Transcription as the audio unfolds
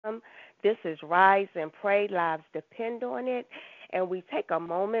This is Rise and Pray. Lives depend on it. And we take a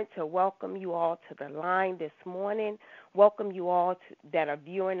moment to welcome you all to the line this morning. Welcome you all that are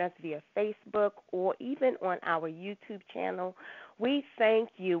viewing us via Facebook or even on our YouTube channel. We thank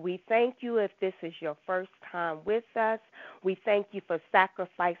you. We thank you if this is your first time with us. We thank you for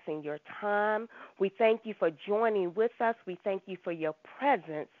sacrificing your time. We thank you for joining with us. We thank you for your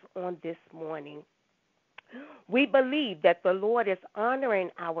presence on this morning. We believe that the Lord is honoring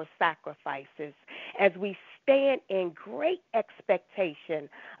our sacrifices as we stand in great expectation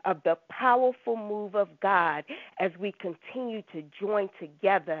of the powerful move of God as we continue to join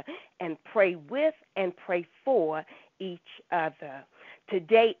together and pray with and pray for each other.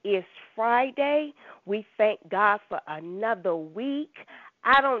 Today is Friday. We thank God for another week.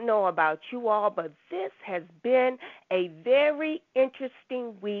 I don't know about you all, but this has been a very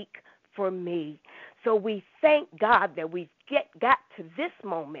interesting week for me. So we thank God that we've got to this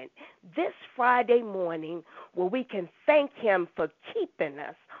moment, this Friday morning, where we can thank him for keeping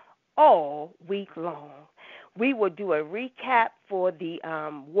us all week long. We will do a recap for the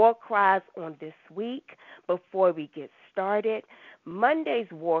war cries on this week before we get started.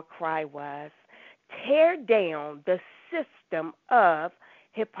 Monday's war cry was, tear down the system of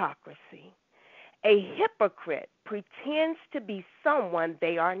hypocrisy. A hypocrite pretends to be someone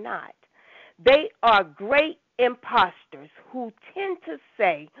they are not. They are great imposters who tend to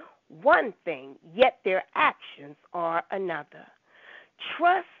say one thing, yet their actions are another.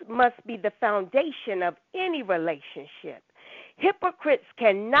 Trust must be the foundation of any relationship. Hypocrites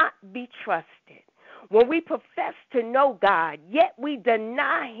cannot be trusted. When we profess to know God, yet we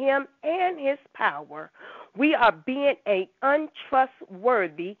deny him and his power, we are being an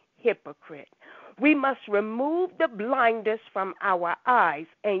untrustworthy hypocrite. We must remove the blinders from our eyes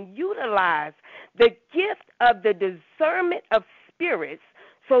and utilize the gift of the discernment of spirits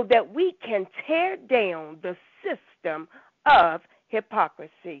so that we can tear down the system of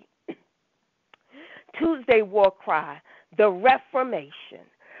hypocrisy. Tuesday war cry, the Reformation.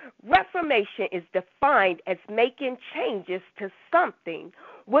 Reformation is defined as making changes to something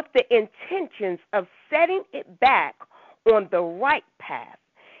with the intentions of setting it back on the right path.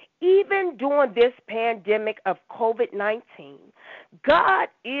 Even during this pandemic of COVID-19, God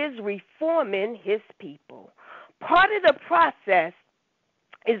is reforming his people. Part of the process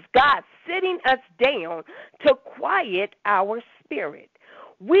is God sitting us down to quiet our spirit.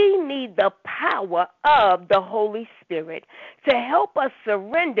 We need the power of the Holy Spirit to help us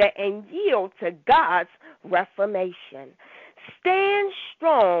surrender and yield to God's reformation. Stand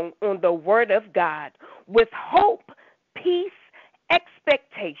strong on the Word of God with hope, peace,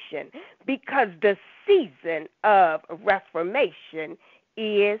 expectation, because the season of reformation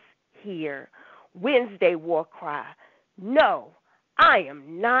is here. Wednesday war cry, no, I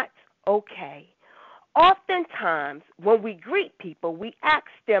am not okay. Oftentimes, when we greet people, we ask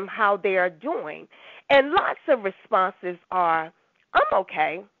them how they are doing, and lots of responses are, I'm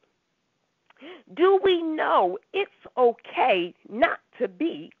okay. Do we know it's okay not to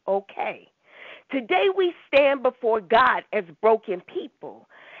be okay? Today we stand before God as broken people,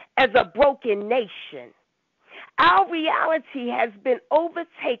 as a broken nation. Our reality has been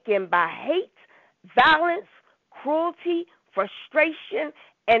overtaken by hate, violence, cruelty, frustration,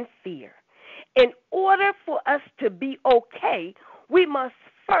 and fear. In order for us to be okay, we must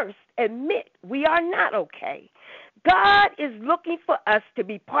first admit we are not okay. God is looking for us to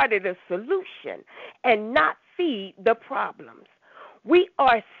be part of the solution and not feed the problems. We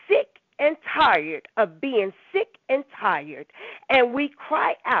are sick and tired of being sick and tired, and we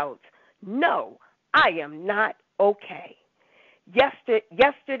cry out, no, I am not okay.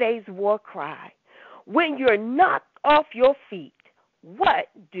 Yesterday's war cry, when you're knocked off your feet, what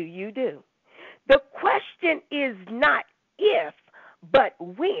do you do? The question is not if, but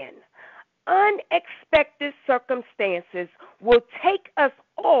when. Unexpected circumstances will take us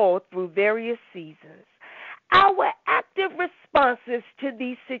all through various seasons. Our active responses to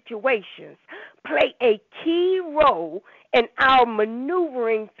these situations play a key role in our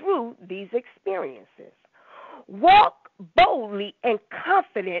maneuvering through these experiences. Walk boldly and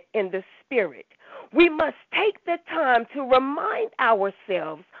confident in the Spirit. We must take the time to remind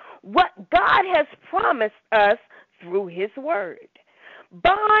ourselves what God has promised us through his word.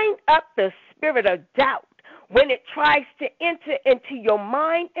 Bind up the spirit of doubt when it tries to enter into your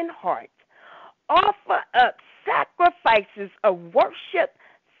mind and heart. Offer up sacrifices of worship,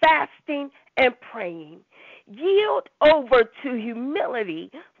 fasting, and praying. Yield over to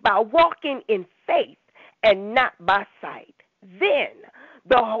humility by walking in faith and not by sight. Then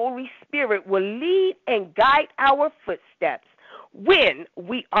the Holy Spirit will lead and guide our footsteps. when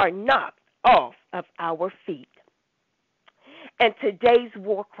we are knocked off of our feet. And today's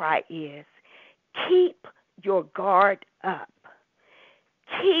war cry is, keep your guard up.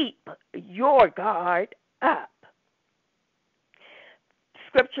 Keep your guard up.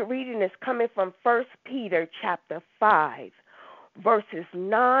 Scripture reading is coming from 1 Peter chapter 5, verses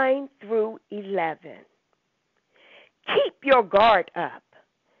 9 through 11. Keep your guard up.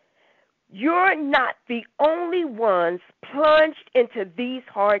 You're not the only ones plunged into these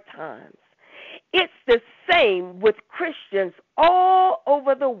hard times. It's the same with Christians all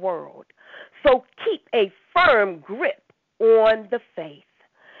over the world. So keep a firm grip on the faith.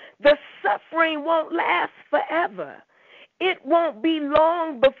 The suffering won't last forever. It won't be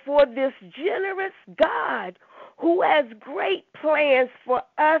long before this generous God, who has great plans for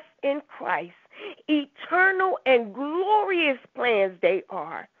us in Christ, eternal and glorious plans they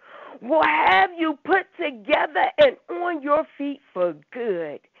are, will have you put together and on your feet for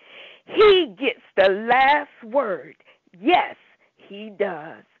good. He gets the last word. Yes, he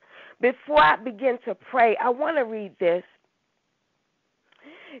does. Before I begin to pray, I want to read this.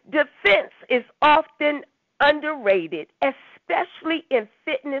 Defense is often underrated, especially in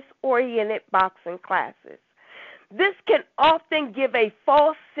fitness-oriented boxing classes. This can often give a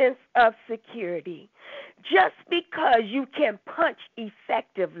false sense of security. Just because you can punch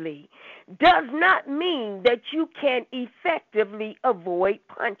effectively does not mean that you can effectively avoid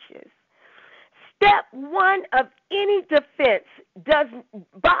punches. Step one of any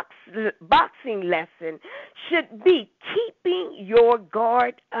boxing lesson should be keeping your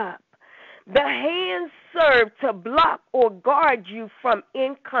guard up. The hands serve to block or guard you from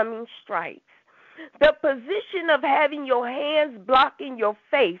incoming strikes. The position of having your hands blocking your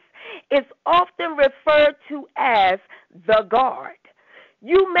face is often referred to as the guard.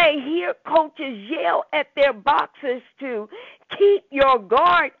 You may hear coaches yell at their boxers to keep your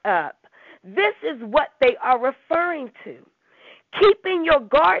guard up. This is what they are referring to. Keeping your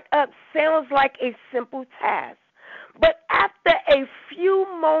guard up sounds like a simple task. But after a few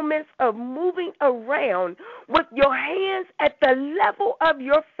moments of moving around with your hands at the level of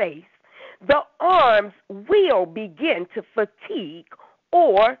your face, the arms will begin to fatigue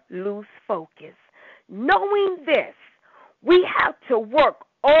or lose focus. Knowing this, we have to work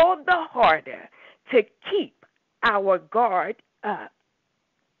all the harder to keep our guard up.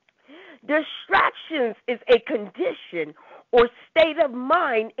 Distractions is a condition or state of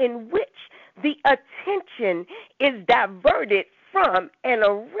mind in which the attention is diverted from an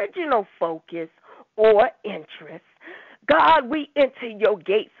original focus or interest. God, we enter your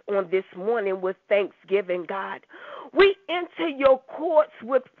gates on this morning with thanksgiving, God. We enter your courts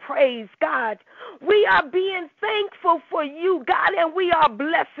with praise, God. We are being thankful for you, God, and we are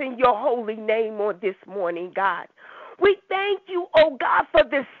blessing your holy name on this morning, God. We thank you, oh God, for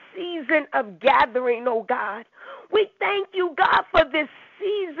this season of gathering, oh God. We thank you, God, for this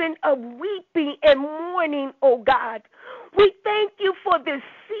season of weeping and mourning, oh God. We thank you for this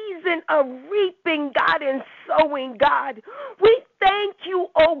season of reaping, God, and sowing, God. We thank you,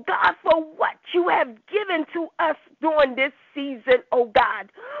 oh God, for what you have given to us during this season, oh God.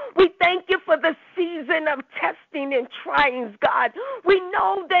 We thank you for the season of testing and tryings, God. We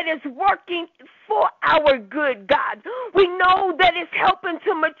know that it's working for our good, God. We know that it's helping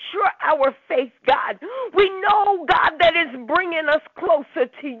to mature our faith, God. We know, God, that it's bringing us closer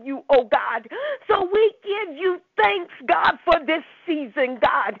to you, oh God. So we give you thanks, God, for this season,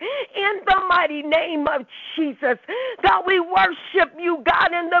 God. In the mighty name of Jesus, God, we worship you,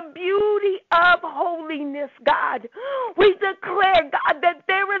 God, in the beauty of holiness, God. We declare, God, that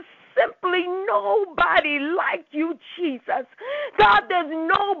there is simply nobody like you, Jesus. God, there's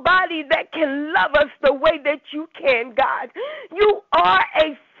nobody that can love us the way that you can, God. You are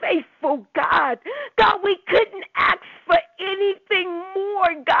a faithful God. God, we couldn't ask for anything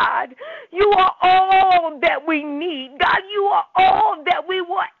more, God. You are all that we need, God. You are all that we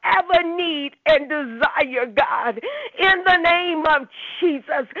will ever need and desire, God. In the name of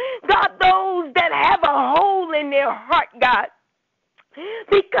Jesus, God, those that have a hole in their heart, God,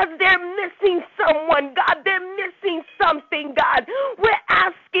 because they're missing someone, God. They're missing something, God. We're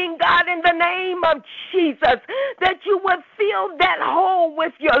asking, God, in the name of Jesus, that you would fill that hole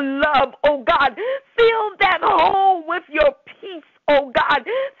with your love, oh God. Fill that hole with your peace, oh God.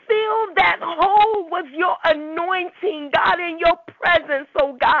 Fill that hole with your anointing, God, and your presence,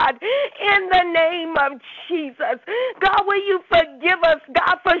 oh God, in the name of Jesus. God, will you forgive us,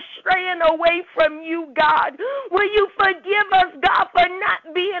 God, for straying away from you, God? Will you forgive us, God, for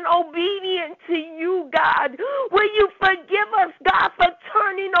not being obedient to you, God? Will you forgive us, God, for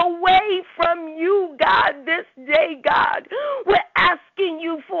turning away from you, God, this day, God? We're asking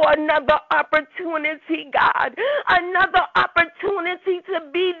you for another opportunity, God, another opportunity to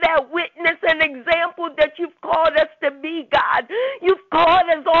be that witness and example that you've called us to be, God. You've called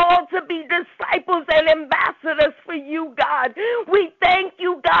us all to be disciples and ambassadors for you, God. We thank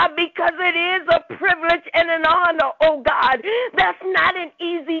you, God, because it is a privilege and an honor, oh God. That's not an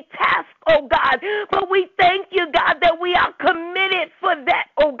easy task, oh God, but we thank you, God, that we are committed for that,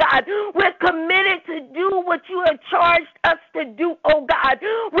 oh God. We're committed to do what you have charged us to do, oh God.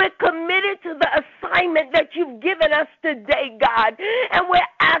 We're committed to the assignment that you've given us today, God, and we're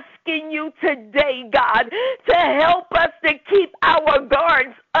asking you today, God, to help us to keep our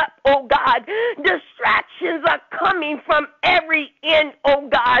guards up, oh God. Distractions are coming from every end, oh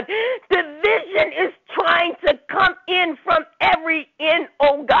God. Division is trying to come in from every end,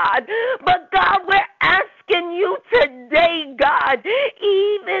 oh God. But God, we're asking you today, God,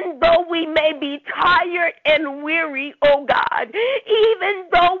 even though we may be tired and weary, oh God, even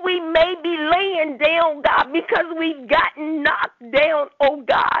though we may be laying down, God, because we've gotten knocked down, oh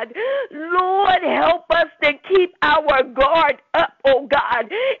God, Lord, help us to keep our guard up, oh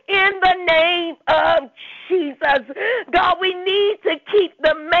God, in the name of Jesus. God, we need to keep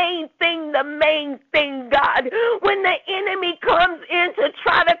the main thing, God. When the enemy comes in to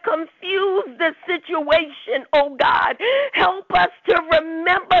try to confuse the situation, oh God, help us to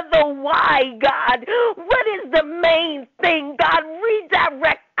remember the why, God. What is the main thing, God?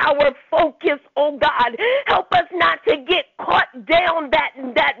 Redirect our focus, oh God. Help us not to get caught down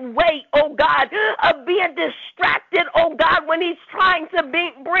that way, oh God, of being distracted, oh God, when he's trying to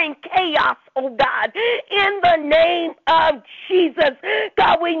bring chaos, oh God. In the name of Jesus,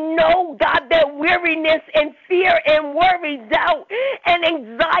 God, we know, God, that weariness and fear and worry, doubt and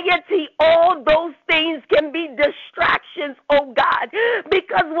anxiety, all those things can be distractions, oh God,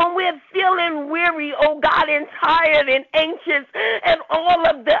 because when we're feeling weary, oh God, and tired and anxious and all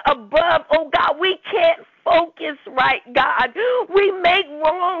of the above, oh God, we can't focus right, God. We make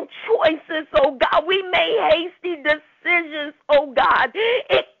wrong choices, oh God. We make hasty decisions, oh God.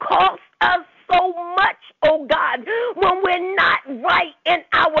 It costs us so much, oh God, when we're not right in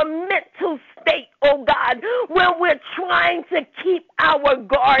our mental state, oh God, when we're trying to keep our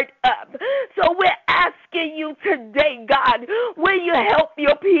guard up. So we're asking you today, God, will you help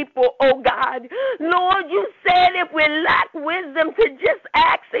your people, oh God? Lord, you said if we lack wisdom to just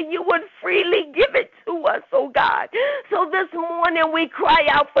ask and you would freely give it to us, oh God. So this morning we cry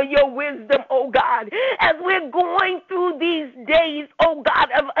out for your wisdom, oh God, as we're going through these days, oh God,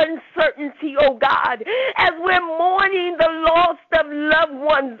 of uncertainty, oh God, as we're mourning the loss of loved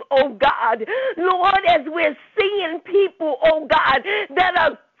ones, oh God. Lord, as we're seeing people, oh God, that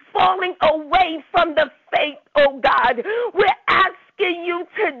are falling away from the faith, oh God, we're asking you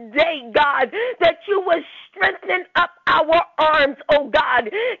today, God, that you will strengthen up our arms, oh God.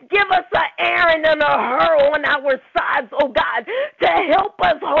 Give us an Aaron and a Hur on our sides, oh God, to help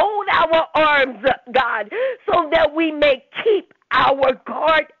us hold our arms up, God, so that we may keep our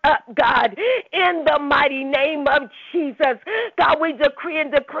guard up, God, in the mighty name of Jesus. God, we decree and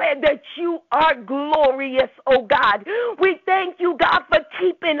declare that you are glorious, oh God. We thank you, God, for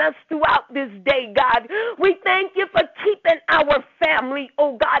keeping us throughout this day, God. We thank you for keeping our family,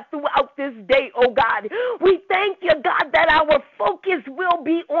 oh God, throughout this day, oh God. We thank you, God, that our focus will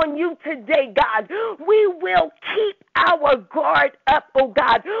be on you today, God. We will keep our guard up, oh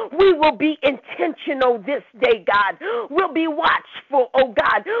God. We will be intentional this day, God. We'll be watchful, oh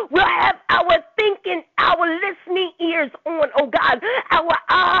God. We'll have our thinking, our listening ears on, oh God. Our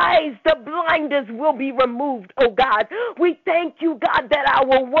eyes, the blinders will be removed, oh God. We thank you, God, that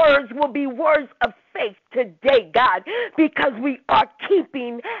our words will be words of faith today, God, because we are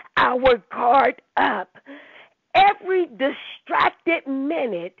keeping our guard up. Every distracted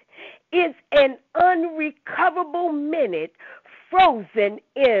minute is an unrecoverable minute frozen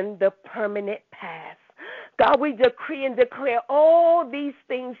in the permanent past. God, we decree and declare all these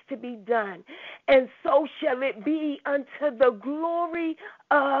things to be done, and so shall it be unto the glory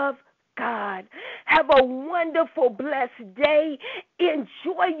of God. Have a wonderful, blessed day.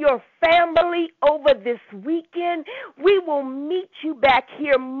 Enjoy your family over this weekend. We will meet you back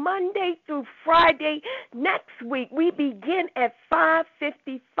here Monday through Friday next week. We begin at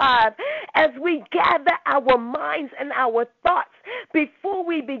 5:55 as we gather our minds and our thoughts before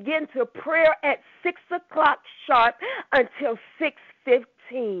we begin to prayer at 6 o'clock sharp until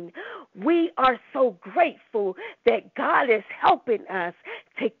 6:15. We are so grateful that God is helping us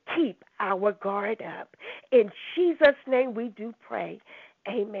to keep our guard up. In Jesus' name we do pray.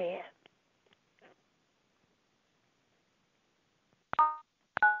 Amen.